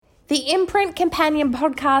The Imprint Companion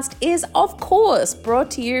podcast is, of course, brought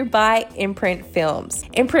to you by Imprint Films.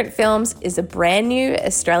 Imprint Films is a brand new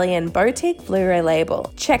Australian boutique Blu-ray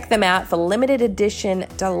label. Check them out for limited edition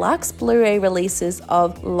deluxe Blu-ray releases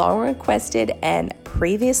of long-requested and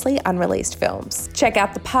previously unreleased films. Check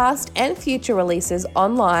out the past and future releases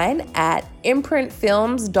online at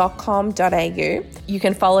imprintfilms.com.au. You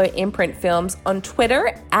can follow Imprint Films on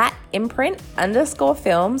Twitter at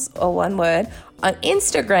imprint_films, or one word, on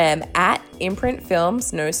Instagram at Imprint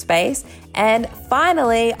Films, no space, and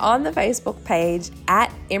finally on the Facebook page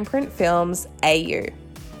at Imprint Films AU.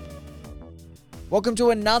 Welcome to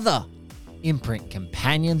another Imprint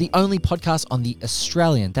Companion, the only podcast on the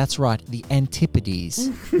Australian, that's right, the Antipodes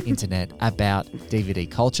internet about DVD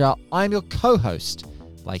culture. I'm your co-host,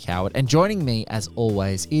 Blake Howard, and joining me as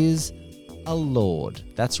always is a lord.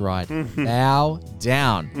 That's right, bow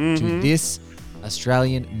down to this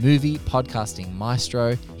Australian movie podcasting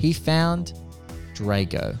maestro. He found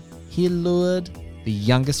Drago. He lured the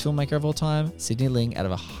youngest filmmaker of all time, Sidney Ling, out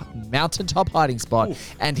of a mountaintop hiding spot.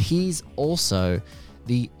 And he's also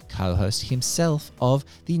the co-host himself of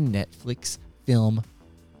the Netflix film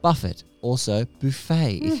Buffett, also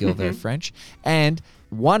Buffet, if you're very French, and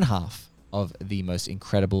one half of the most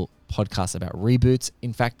incredible podcast about reboots.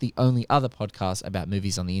 In fact, the only other podcast about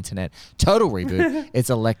movies on the internet, Total Reboot. It's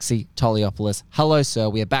Alexi Toliopoulos. Hello, sir.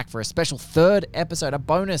 We are back for a special third episode, a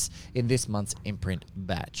bonus in this month's Imprint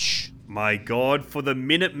batch. My God, for the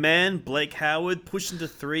Minute Man, Blake Howard pushing to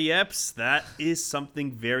 3 eps, that is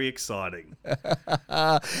something very exciting.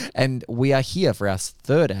 And we are here for our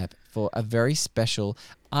third app for a very special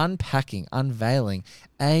unveiling,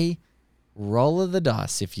 a roll of the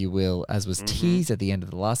dice, if you will, as was teased at the end of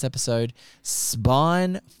the last episode.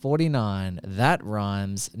 Spine 49, that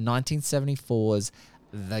rhymes, 1974's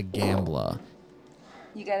The Gambler.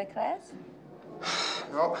 You got a class?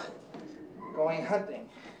 No, going hunting.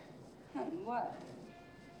 What?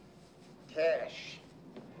 Cash.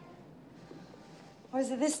 What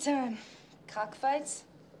is it this time? Cockfights?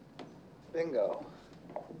 Bingo.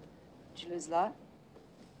 Did you lose a lot?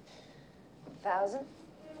 1,000?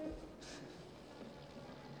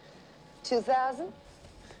 2,000?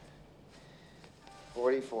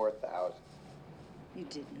 44,000. You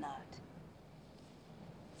did not.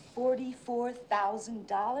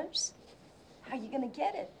 $44,000? How are you gonna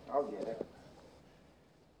get it? I'll get it.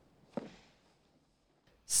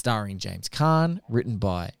 Starring James Caan, written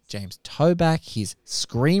by James Toback, his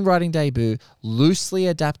screenwriting debut, loosely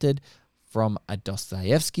adapted from a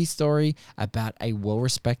Dostoevsky story about a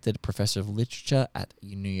well-respected professor of literature at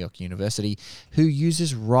New York University who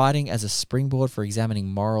uses writing as a springboard for examining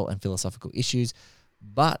moral and philosophical issues.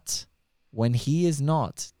 But when he is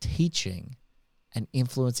not teaching and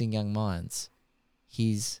influencing young minds,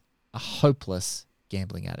 he's a hopeless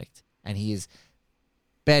gambling addict. And he is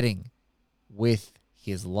betting with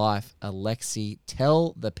his life. Alexi,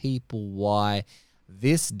 tell the people why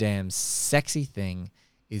this damn sexy thing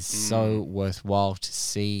is so worthwhile to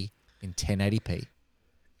see in 1080p.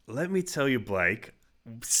 Let me tell you, Blake,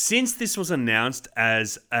 since this was announced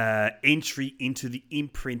as an entry into the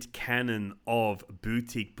Imprint canon of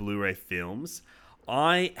boutique Blu-ray films,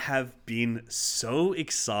 I have been so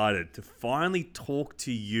excited to finally talk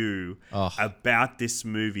to you about this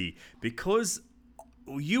movie, because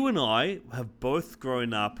you and I have both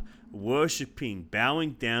grown up worshipping,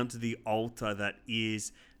 bowing down to the altar that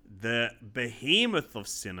is the behemoth of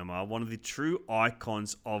cinema, one of the true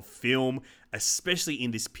icons of film, especially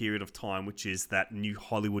in this period of time, which is that new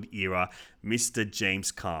Hollywood era, Mr.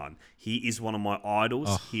 James Caan. He is one of my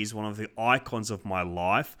idols. He is one of the icons of my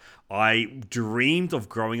life. I dreamed of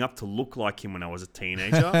growing up to look like him when I was a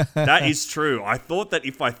teenager. That is true. I thought that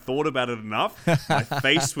if I thought about it enough, my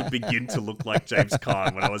face would begin to look like James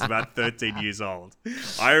Caan when I was about 13 years old.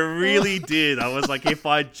 I really did. I was like, if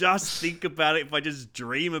I just think about it, if I just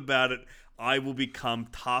dream about it, I will become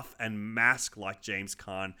tough and mask like James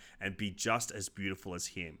Caan and be just as beautiful as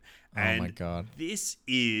him. And my God. This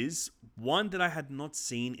is one that I had not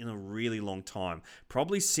seen in a really long time.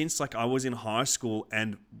 Probably since like I was in high school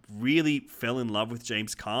and really fell in love with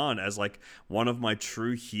James Caan as like one of my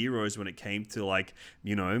true heroes when it came to like,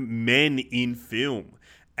 you know, men in film.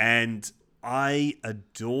 And I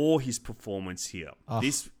adore his performance here.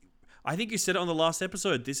 I think you said it on the last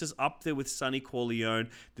episode. This is up there with Sonny Corleone.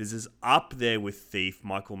 This is up there with Thief,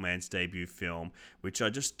 Michael Mann's debut film, which are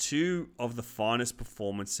just two of the finest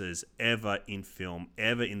performances ever in film,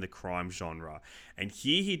 ever in the crime genre. And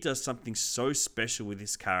here he does something so special with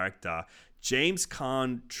his character. James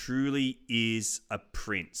Caan truly is a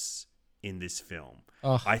prince in this film.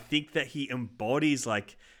 I think that he embodies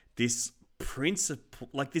like this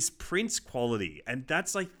this prince quality, and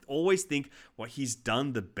that's like always think what he's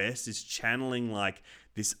done the best is channeling like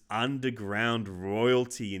this underground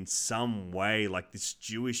royalty in some way, like this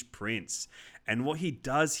Jewish prince. And what he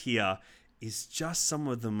does here is just some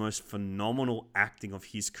of the most phenomenal acting of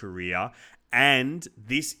his career. And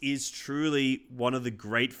this is truly one of the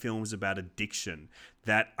great films about addiction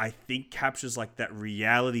that I think captures like that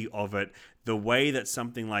reality of it, the way that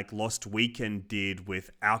something like Lost Weekend did with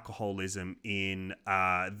alcoholism in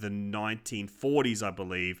the 1940s, I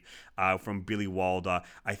believe, from Billy Wilder.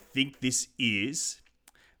 I think this is...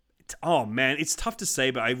 Oh man, it's tough to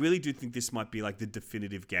say, but I really do think this might be like the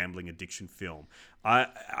definitive gambling addiction film.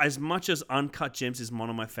 As much as Uncut Gems is one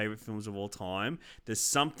of my favorite films of all time, there's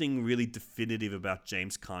something really definitive about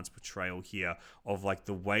James Caan's portrayal here of like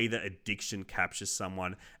the way that addiction captures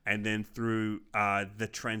someone, and then through the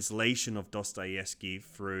translation of Dostoevsky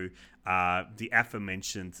through the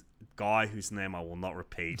aforementioned guy whose name I will not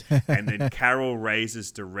repeat, and then Carol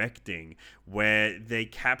Razor's directing, where they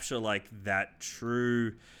capture like that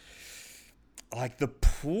true... like the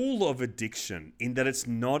pool of addiction, in that it's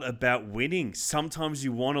not about winning. Sometimes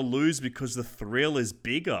you want to lose because the thrill is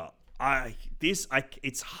bigger.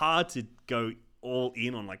 It's hard to go all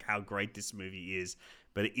in on like how great this movie is,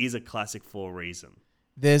 but it is a classic for a reason.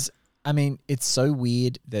 It's so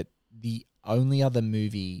weird that the only other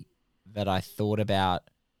movie that I thought about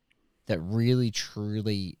that really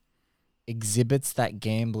truly exhibits that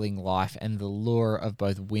gambling life and the lure of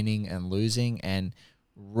both winning and losing and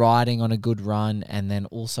riding on a good run, and then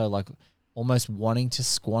also like almost wanting to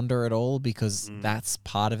squander it all because that's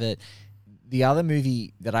part of it. The other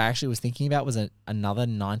movie that I actually was thinking about was another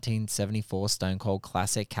 1974 Stone Cold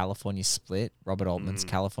classic, California Split, Robert Altman's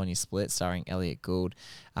California Split, starring Elliot Gould,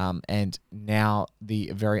 and now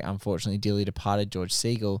the very unfortunately dearly departed George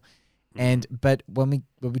Segal. But when we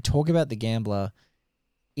talk about The Gambler,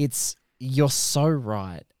 you're so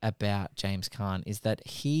right about James Caan, is that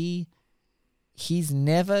he's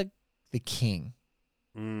never the king,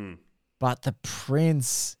 but the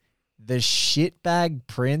prince, the shitbag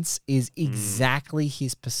prince, is exactly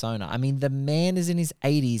his persona. I mean, the man is in his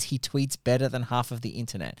 80s. He tweets better than half of the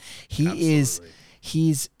internet. This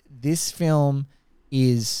film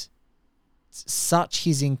is such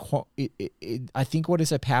his... I think what is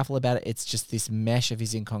so powerful about it, it's just this mesh of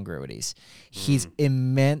his incongruities. His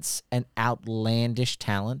immense and outlandish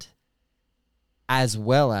talent, as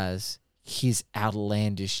well as his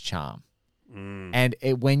outlandish charm. And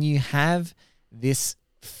when you have this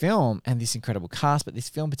film and this incredible cast, but this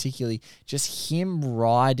film particularly, just him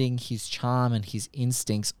riding his charm and his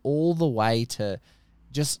instincts all the way to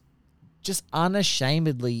just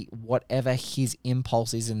unashamedly whatever his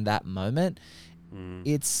impulse is in that moment,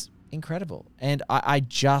 it's incredible. And I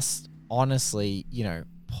just honestly,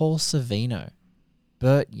 Paul Sorvino,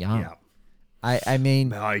 Burt Young, I mean,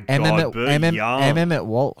 my God, Burt Young. Emmett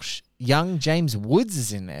Walsh, young James Woods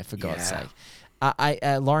is in there, for God's sake.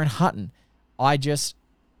 Lauren Hutton. I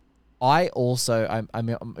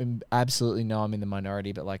absolutely know I'm in the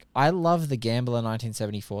minority, but like I love The Gambler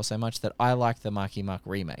 1974 so much that I like the Marky Mark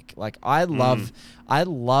remake. Like I love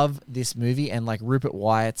this movie, and like Rupert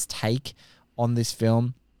Wyatt's take on this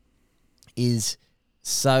film is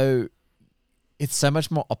so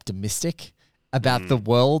much more optimistic about the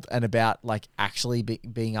world and about like actually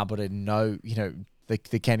being able to know,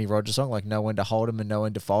 the Kenny Rogers song, like know when to hold him and know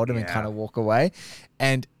when to fold him and kind of walk away.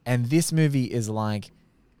 And this movie is like,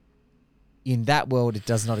 in that world, it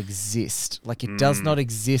does not exist. Like it does not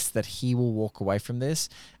exist that he will walk away from this.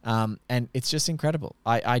 And it's just incredible.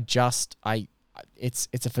 It's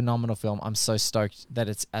a phenomenal film. I'm so stoked that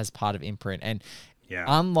it's as part of Imprint. And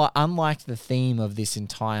unlike the theme of this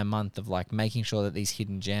entire month of like making sure that these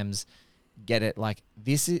hidden gems get it, like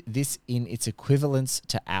this in its equivalence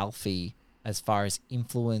to Alfie, as far as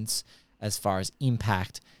influence, as far as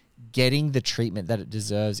impact, getting the treatment that it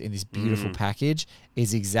deserves in this beautiful package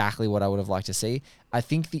is exactly what I would have liked to see. I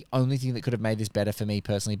think the only thing that could have made this better for me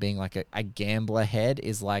personally, being like a gambler head,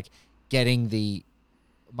 is like getting the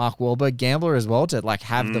Mark Wahlberg Gambler as well, to like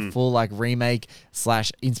have the full like remake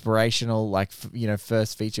 / inspirational like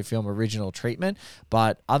first feature film original treatment.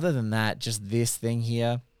 But other than that, just this thing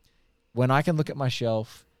here, when I can look at my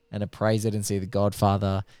shelf and appraise it and see The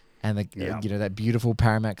Godfather and that beautiful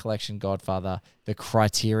Paramount Collection Godfather, the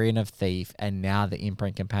Criterion of Thief, and now the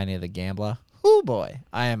Imprint Companion of The Gambler. Oh boy,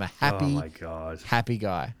 I am a happy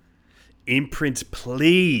guy. Imprint,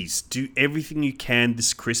 please do everything you can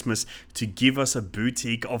this Christmas to give us a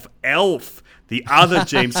boutique of Elf, the other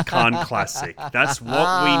James Caan classic. That's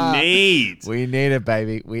what we need. We need it,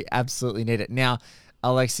 baby. We absolutely need it. Now,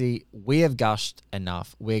 Alexi, we have gushed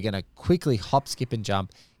enough. We're going to quickly hop, skip, and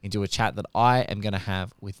jump into a chat that I am going to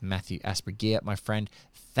have with Matthew Aspergier. My friend,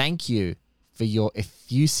 thank you for your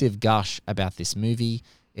effusive gush about this movie.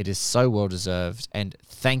 It is so well-deserved. And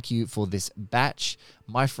thank you for this batch.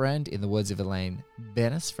 My friend, in the words of Elaine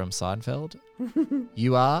Bennis from Seinfeld,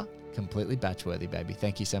 you are completely batch-worthy, baby.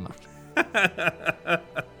 Thank you so much.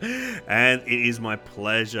 And it is my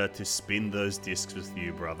pleasure to spin those discs with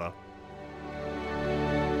you, brother.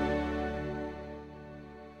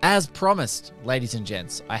 As promised, ladies and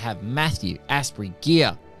gents, I have Matthew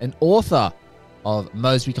Asprey-Gear, an author of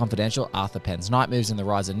Mosby Confidential, Arthur Penn's Night Moves and the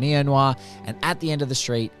Rise of Neo-Noir, and At the End of the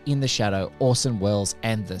Street, In the Shadow, Orson Welles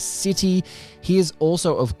and the City. He is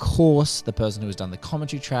also, of course, the person who has done the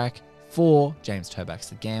commentary track for James Toback's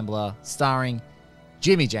The Gambler, starring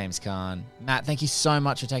Jimmy James Caan. Matt, thank you so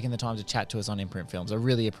much for taking the time to chat to us on Imprint Films. I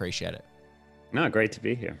really appreciate it. No, great to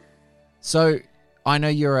be here. So, I know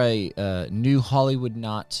you're a new Hollywood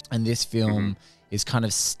nut, and this film is kind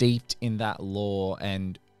of steeped in that lore,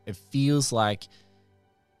 and it feels like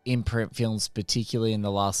Imprint Films, particularly in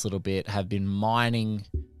the last little bit, have been mining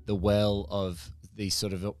the well of these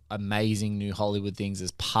sort of amazing new Hollywood things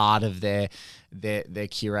as part of their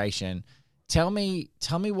curation. Tell me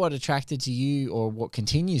what attracted to you, or what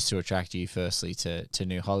continues to attract you, firstly, to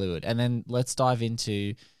New Hollywood, and then let's dive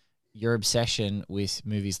into your obsession with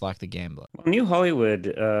movies like The Gambler. Well, New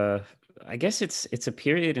Hollywood, I guess it's a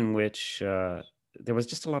period in which there was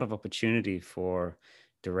just a lot of opportunity for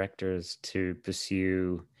directors to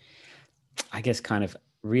pursue, I guess, kind of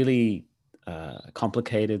really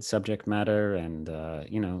complicated subject matter, and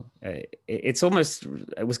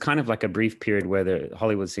it was kind of like a brief period where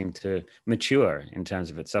Hollywood seemed to mature in terms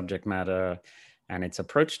of its subject matter and its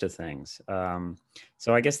approach to things.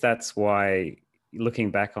 So I guess that's why,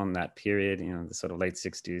 looking back on that period, the sort of late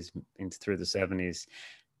 60s through the 70s,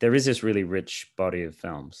 there is this really rich body of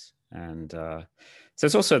films. And so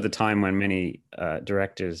it's also the time when many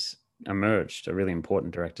directors emerged, really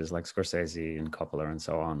important directors like Scorsese and Coppola and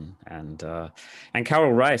so on. And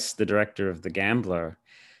Carol Rice, the director of The Gambler,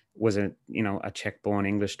 was a Czech-born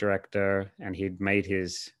English director, and he'd made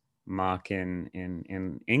his mark in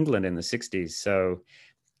England in the 60s. So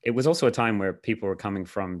it was also a time where people were coming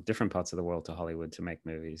from different parts of the world to Hollywood to make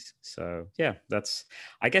movies. So yeah,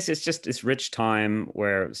 I guess it's just this rich time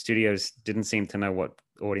where studios didn't seem to know what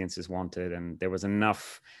audiences wanted, and there was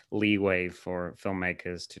enough leeway for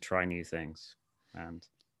filmmakers to try new things. And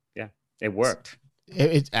yeah, it worked.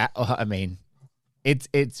 It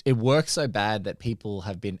works so bad that people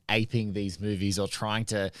have been aping these movies or trying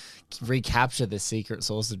to recapture the secret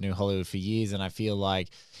sauce of New Hollywood for years. And I feel like,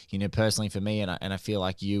 personally for me, and I feel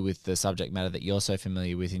like you with the subject matter that you're so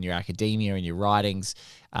familiar with in your academia and your writings,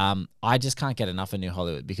 I just can't get enough of New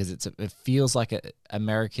Hollywood, because it feels like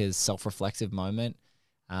America's self-reflexive moment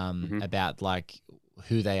about like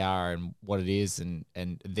who they are and what it is, and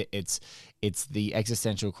it's the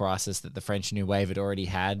existential crisis that the French New Wave had already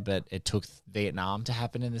had, but it took Vietnam to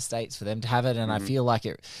happen in the States for them to have it. And I feel like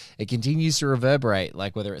it continues to reverberate,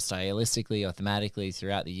 like whether it's stylistically or thematically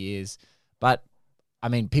throughout the years. But I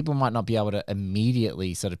mean, people might not be able to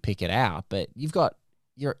immediately sort of pick it out, but you're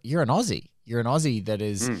an Aussie. You're an Aussie that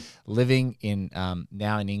is living in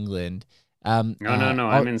now in England. No,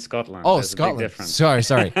 I'm in Scotland. Oh, There's Scotland. A big difference.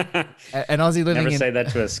 Sorry. An Aussie living Never say that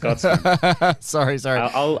to a Scotsman. Sorry.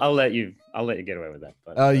 I'll let you get away with that.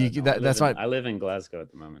 But that's right. I live in Glasgow at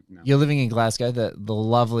the moment. No. You're living in Glasgow, the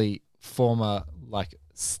lovely former like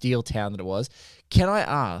steel town that it was. Can I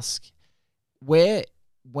ask, where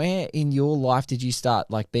in your life did you start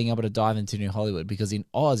like being able to dive into New Hollywood? Because in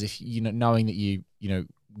Oz, if knowing that you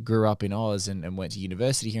grew up in Oz and went to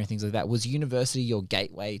university here and things like that, was university your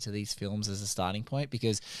gateway to these films as a starting point?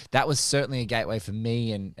 Because that was certainly a gateway for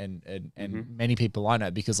me and many people I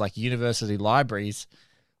know, because like university libraries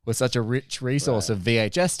were such a rich resource of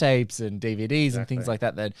VHS tapes and DVDs and things like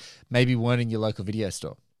that maybe weren't in your local video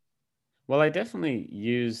store. Well, I definitely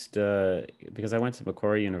used, because I went to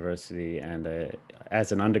Macquarie University, and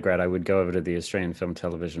as an undergrad, I would go over to the Australian Film,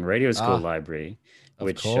 Television, Radio School Library,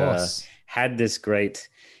 which had this great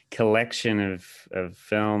collection of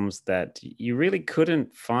films that you really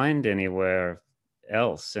couldn't find anywhere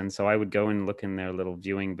else. And so I would go and look in their little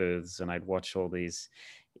viewing booths, and I'd watch all these,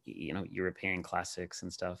 European classics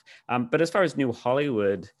and stuff. But as far as New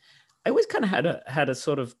Hollywood, I always kind of had a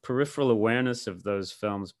sort of peripheral awareness of those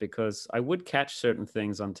films, because I would catch certain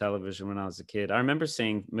things on television when I was a kid. I remember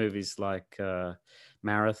seeing movies like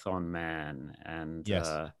Marathon Man, and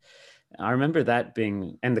I remember that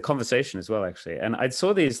being, and The Conversation as well, actually. And I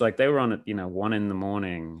saw these, like they were on at 1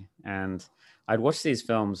 a.m, and I'd watch these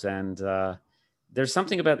films, and there's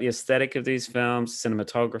something about the aesthetic of these films,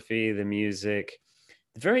 cinematography, the music,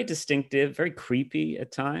 very distinctive, very creepy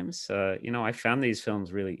at times. I found these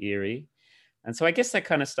films really eerie. And so I guess that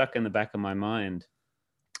kind of stuck in the back of my mind,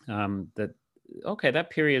 that, okay, that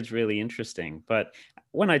period's really interesting. But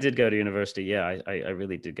when I did go to university, yeah, I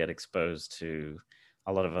really did get exposed to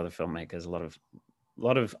a lot of other filmmakers, a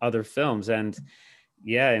lot of other films. And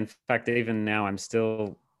yeah, in fact, even now I'm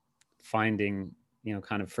still finding,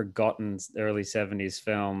 kind of forgotten early 70s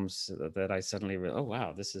films that I suddenly oh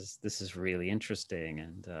wow, this is really interesting.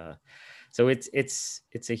 And so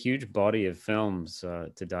it's a huge body of films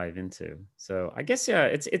to dive into. So I guess,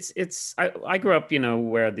 yeah, I grew up,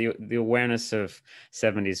 where the awareness of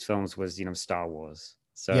 70s films was, Star Wars.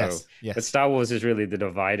 So Yes. but Star Wars is really the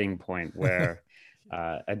dividing point where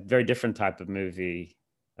a very different type of movie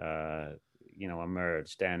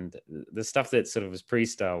emerged, and the stuff that sort of was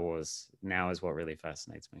pre-Star Wars now is what really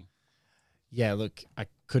fascinates me. Yeah, look, I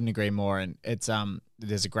couldn't agree more. And it's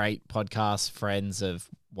there's a great podcast, friends of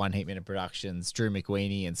One Heat Minute Productions, Drew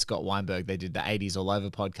McWeeny and Scott Weinberg. They did the 80s All Over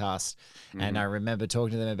podcast. And I remember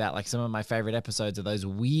talking to them about like some of my favorite episodes of those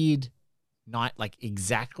weird night, like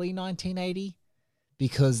exactly 1980,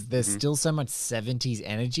 because there's still so much 70s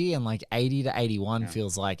energy, and like 80 to 81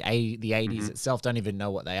 feels like the 80s itself don't even know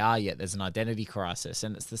what they are yet. There's an identity crisis.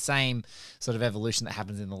 And it's the same sort of evolution that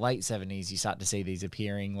happens in the late 70s. You start to see these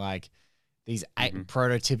appearing like these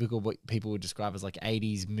prototypical, what people would describe as like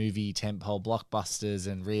 80s movie tentpole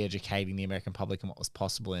blockbusters, and re-educating the American public on what was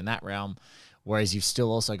possible in that realm. Whereas you've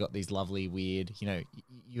still also got these lovely, weird,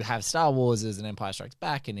 you have Star Wars and Empire Strikes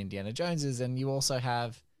Back and Indiana Joneses, and you also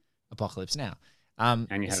have Apocalypse Now. And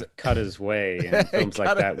you have Cutter's Way and films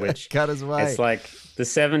like that, which Cutter's Way. It's like the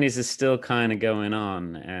 70s is still kind of going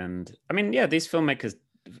on. And I mean, yeah, these filmmakers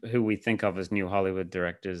who we think of as new Hollywood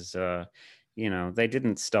directors, they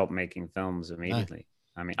didn't stop making films immediately.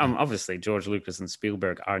 No. I mean, obviously George Lucas and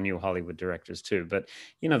Spielberg are new Hollywood directors too, but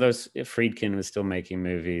those Friedkin was still making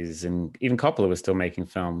movies, and even Coppola was still making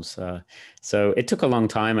films. So it took a long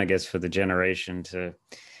time, I guess, for the generation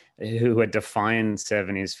who had defined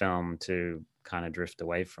 70s film to kind of drift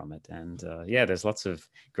away from it. And there's lots of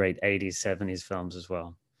great 80s, 70s films as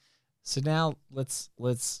well. So now let's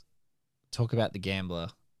talk about The Gambler.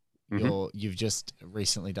 You've just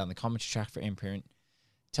recently done the commentary track for Imprint.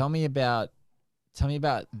 Tell me about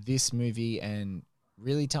this movie, and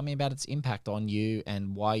really tell me about its impact on you,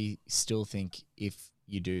 and why you still think, if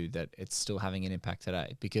you do, that it's still having an impact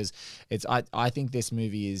today. Because I think this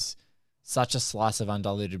movie is such a slice of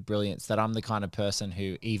undiluted brilliance that I'm the kind of person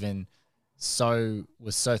who even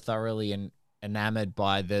was so thoroughly enamored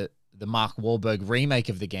by the Mark Wahlberg remake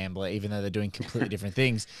of The Gambler, even though they're doing completely different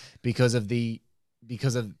things, because of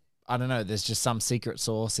I don't know, there's just some secret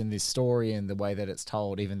sauce in this story and the way that it's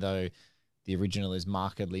told, even though the original is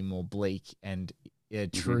markedly more bleak and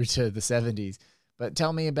true to the 70s. But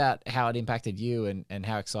tell me about how it impacted you, and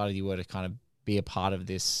how excited you were to kind of be a part of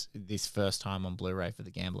this first time on Blu-ray for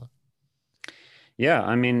The Gambler. Yeah,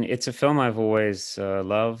 I mean, it's a film I've always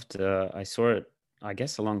loved. I saw it, I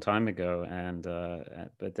guess, a long time ago, and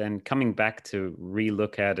but then coming back to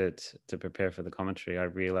relook at it to prepare for the commentary, I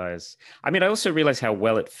also realize how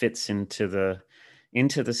well it fits into the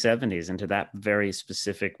 70s, into that very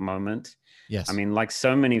specific moment. Yes. I mean, like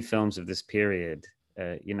so many films of this period,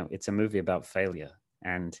 it's a movie about failure.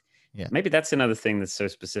 And maybe that's another thing that's so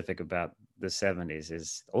specific about the 70s,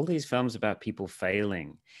 is all these films about people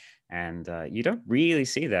failing. And you don't really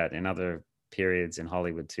see that in other periods in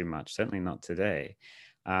Hollywood too much, certainly not today.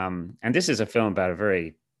 And this is a film about a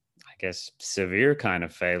very, I guess, severe kind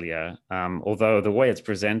of failure, although the way it's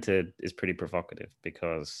presented is pretty provocative,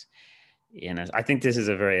 because I think this is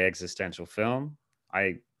a very existential film.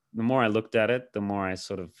 The more I looked at it, the more I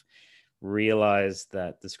sort of realized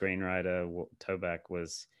that the screenwriter, Toback,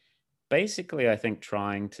 was basically, I think,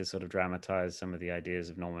 trying to sort of dramatize some of the ideas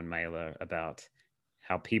of Norman Mailer about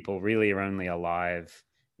how people really are only alive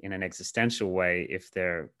in an existential way if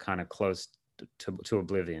they're kind of close to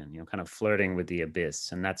oblivion, kind of flirting with the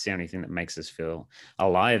abyss. And that's the only thing that makes us feel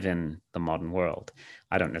alive in the modern world.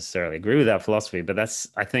 I don't necessarily agree with that philosophy, but that's,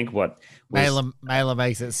 I think, what Mailer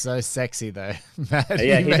makes it so sexy, though.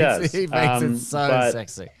 Yeah, he does. He makes it so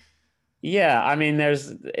sexy. Yeah, I mean,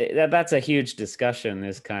 that's a huge discussion.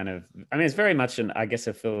 It's very much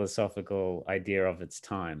a philosophical idea of its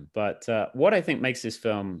time. But what I think makes this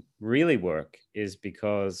film really work is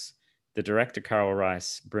because the director, Karl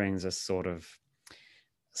Reiss, brings a sort of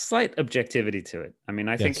slight objectivity to it. I mean,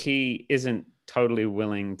 I think he isn't totally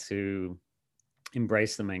willing to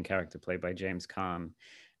embrace the main character played by James Caan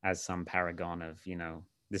as some paragon of,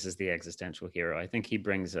 this is the existential hero. I think he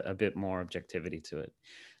brings a bit more objectivity to it,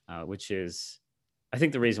 which is, I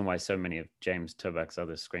think, the reason why so many of James Toback's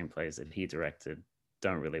other screenplays that he directed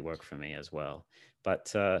don't really work for me as well.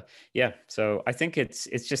 But yeah, so I think it's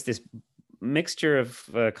just this mixture of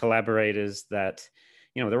collaborators that,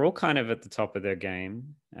 you know, they're all kind of at the top of their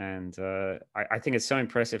game. And I think it's so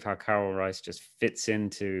impressive how Carl Rice just fits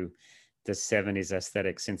into the 70s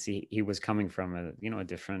aesthetic, since he was coming from a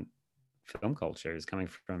different film culture. He's coming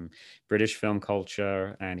from British film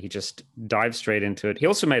culture, and he just dived straight into it. He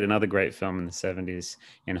also made another great film in the 70s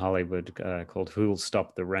in Hollywood called Who'll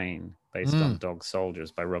Stop the Rain, based on Dog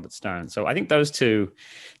Soldiers by Robert Stone. So I think those two,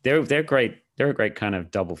 they're great. They're a great kind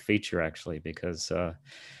of double feature, actually, because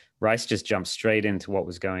Rice just jumped straight into what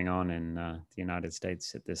was going on in the United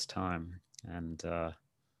States at this time, and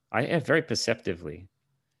very perceptively.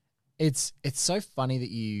 It's so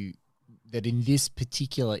funny that in this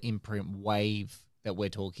particular imprint wave that we're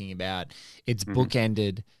talking about, it's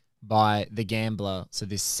bookended by The Gambler, so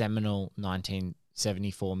this seminal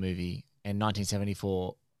 1974 movie, and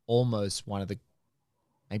 1974 almost one of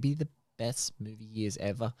maybe the best movie years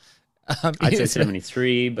ever. I'd say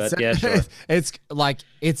 73, but yeah, sure. It's like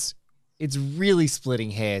it's really splitting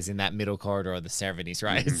hairs in that middle corridor of the 70s,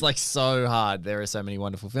 right? It's like so hard. There are so many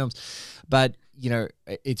wonderful films, but you know,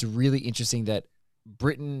 it's really interesting that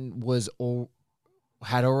Britain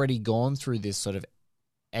had already gone through this sort of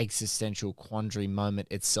existential quandary moment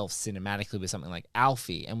itself cinematically with something like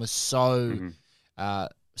Alfie, and was sort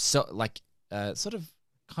of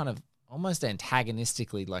kind of almost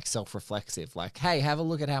antagonistically like self-reflexive, like, hey, have a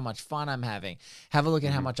look at how much fun I'm having. Have a look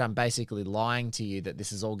at how much I'm basically lying to you that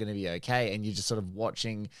this is all going to be okay. And you're just sort of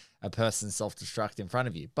watching a person self-destruct in front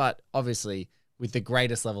of you. But obviously with the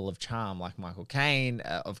greatest level of charm, like Michael Caine,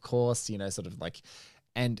 of course, you know, sort of like,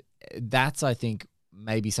 and that's, I think,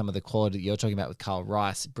 maybe some of the quality you're talking about with Carl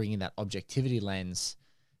Rice, bringing that objectivity lens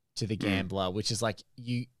to The Gambler, which is like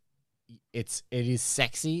it is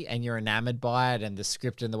sexy and you're enamored by it and the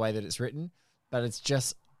script and the way that it's written, but it's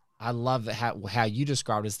just, I love how you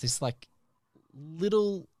described it as this like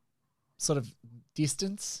little sort of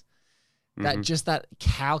distance, that just that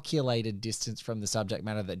calculated distance from the subject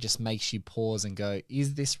matter that just makes you pause and go,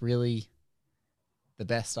 is this really the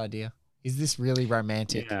best idea? Is this really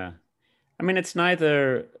romantic? Yeah. I mean, it's not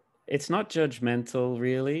judgmental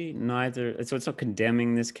really, so it's not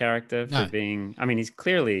condemning this character for being, I mean, he's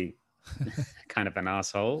clearly kind of an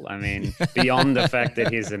asshole. I mean, beyond the fact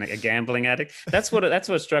that he's a gambling addict. That's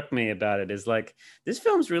what struck me about it, is like, this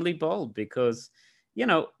film's really bold because, you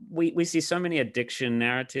know, we see so many addiction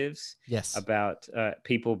narratives about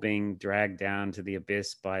people being dragged down to the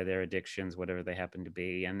abyss by their addictions, whatever they happen to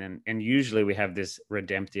be. And usually we have this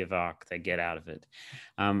redemptive arc they get out of it.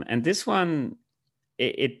 And this one,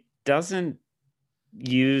 it doesn't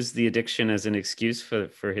use the addiction as an excuse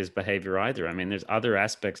for his behavior either. I mean, there's other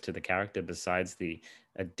aspects to the character besides the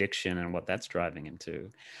addiction and what that's driving him to.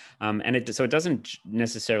 So it doesn't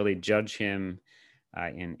necessarily judge him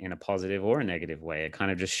in a positive or a negative way. It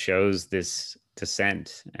kind of just shows this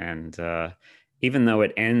descent. And even though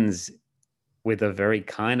it ends with a very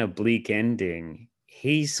kind of bleak ending,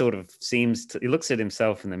 he sort of he looks at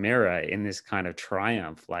himself in the mirror in this kind of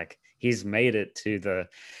triumph, like he's made it to the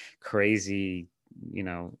crazy, you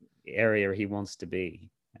know, area he wants to be.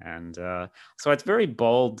 And so it's very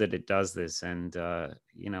bold that it does this. And,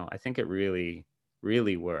 you know, I think it really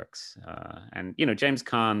works. And, you know, James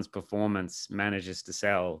Caan's performance manages to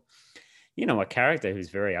sell, you know, a character who's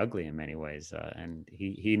very ugly in many ways. And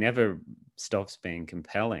he never stops being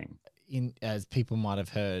compelling. As people might have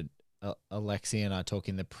heard, Alexi and I talk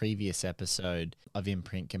in the previous episode of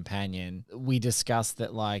Imprint Companion, we discussed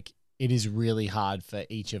that, like, it is really hard for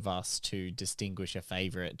each of us to distinguish a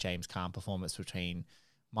favorite James Caan performance between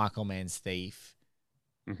Michael Mann's Thief,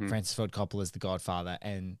 Francis Ford Coppola's The Godfather,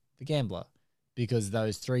 and The Gambler, because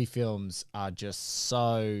those three films are just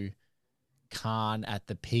so Caan at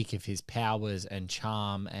the peak of his powers and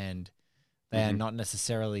charm, and they are not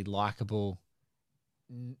necessarily likable.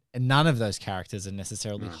 None of those characters are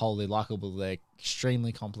necessarily wholly likable. They're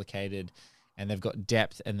extremely complicated, and they've got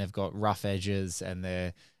depth, and they've got rough edges,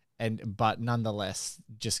 but nonetheless,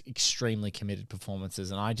 just extremely committed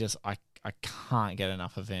performances. And I can't get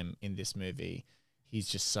enough of him in this movie. He's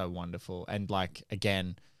just so wonderful. And like,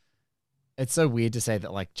 again, it's so weird to say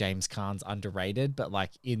that like James Caan's underrated, but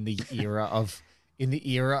like in the era of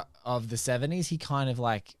the 70s, he kind of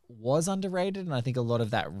like was underrated. And I think a lot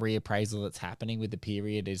of that reappraisal that's happening with the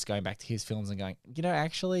period is going back to his films and going, you know,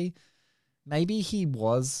 actually, maybe he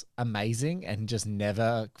was amazing and just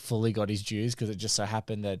never fully got his dues, because it just so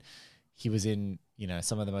happened that he was in, you know,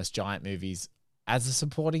 some of the most giant movies as a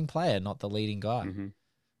supporting player, not the leading guy. Mm-hmm.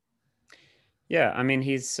 Yeah, I mean,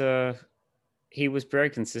 he was very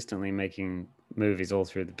consistently making movies all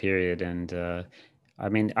through the period, and I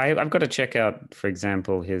mean, I've got to check out, for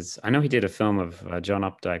example, I know he did a film of John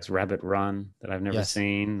Updike's Rabbit Run that I've never Yes.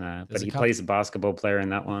 seen, There's but a he couple. plays a basketball player in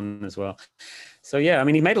that one as well. So yeah, I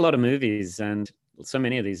mean, he made a lot of movies, and so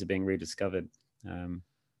many of these are being rediscovered.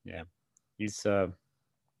 Yeah, he's.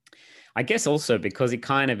 I guess also because he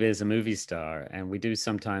kind of is a movie star, and we do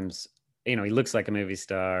sometimes, he looks like a movie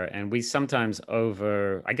star, and we sometimes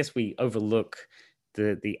I guess we overlook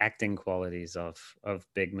the acting qualities of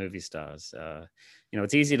big movie stars.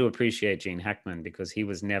 It's easy to appreciate Gene Hackman because he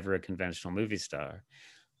was never a conventional movie star.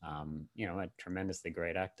 A tremendously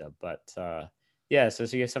great actor, but yeah, so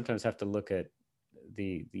you sometimes have to look at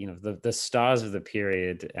the stars of the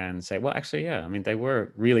period and say, well, actually, yeah, I mean, they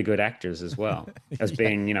were really good actors as well as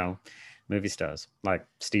being movie stars like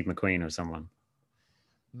Steve McQueen or someone.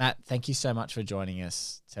 Matt, thank you so much for joining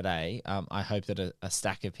us today. I hope that a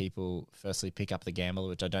stack of people firstly pick up The Gambler,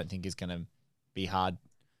 which I don't think is going to be hard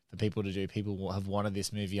for people to do. People have wanted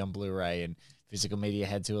this movie on Blu-ray, and physical media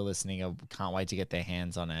heads who are listening, I can't wait to get their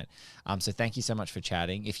hands on it. So thank you so much for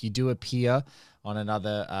chatting. If you do appear on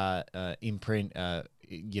another imprint,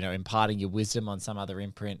 imparting your wisdom on some other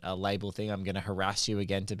imprint label thing, I'm going to harass you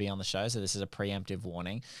again to be on the show. So this is a preemptive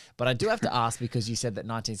warning. But I do have to ask, because you said that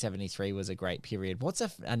 1973 was a great period. What's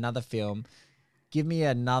another film? Give me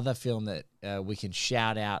another film that we can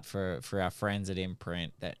shout out for our friends at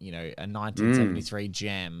Imprint, that, a 1973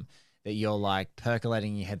 gem that you're like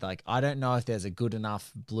percolating in your head. Like, I don't know if there's a good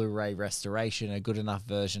enough Blu-ray restoration, a good enough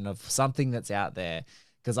version of something that's out there.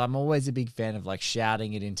 Because I'm always a big fan of like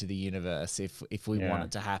shouting it into the universe if we want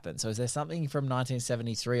it to happen. So is there something from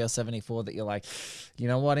 1973 or 74 that you're like, you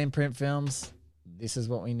know what, Imprint Films, this is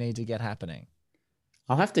what we need to get happening?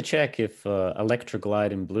 I'll have to check if Electric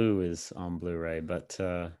Light in Blue is on Blu-ray, but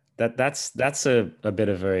that's a bit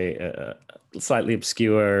of a slightly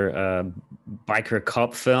obscure biker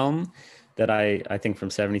cop film that I think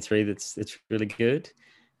from 73 it's really good.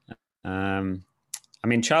 I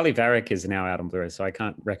mean, Charlie Varick is now out on Blu-ray, so I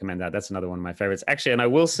can't recommend that. That's another one of my favorites. Actually, and I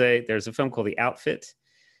will say there's a film called The Outfit,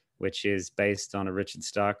 which is based on a Richard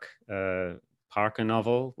Stark Parker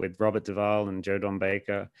novel with Robert Duvall and Joe Don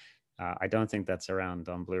Baker. I don't think that's around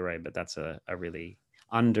on Blu-ray, but that's a really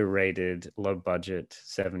underrated, low-budget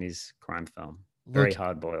 70s crime film. Very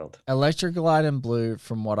hard-boiled. Electric Light and Blue,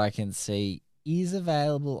 from what I can see, is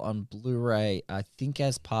available on Blu-ray, I think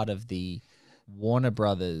as part of the Warner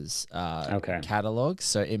Brothers catalog,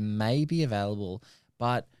 so it may be available,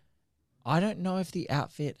 but I don't know if The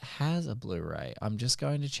Outfit has a Blu-ray. I'm just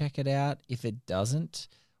going to check it out. If it doesn't,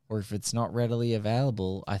 or if it's not readily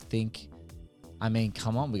available,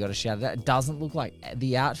 come on, we got to shout it out. It doesn't look like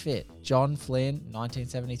The Outfit. John Flynn,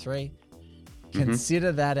 1973.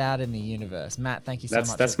 Consider that out in the universe. Matt, thank you so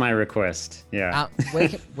much. That's my request. Yeah.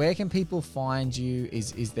 Where can people find you?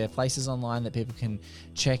 Is there places online that people can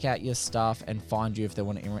check out your stuff and find you if they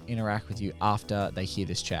want to interact with you after they hear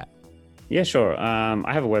this chat? Yeah, sure.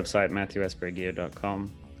 I have a website,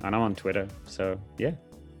 MatthewSbergier.com, and I'm on Twitter. So yeah,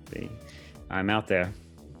 I'm out there.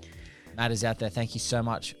 Matt is out there. Thank you so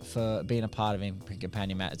much for being a part of Imprint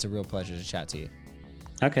Companion, Matt. It's a real pleasure to chat to you.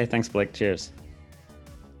 Okay, thanks, Blake. Cheers.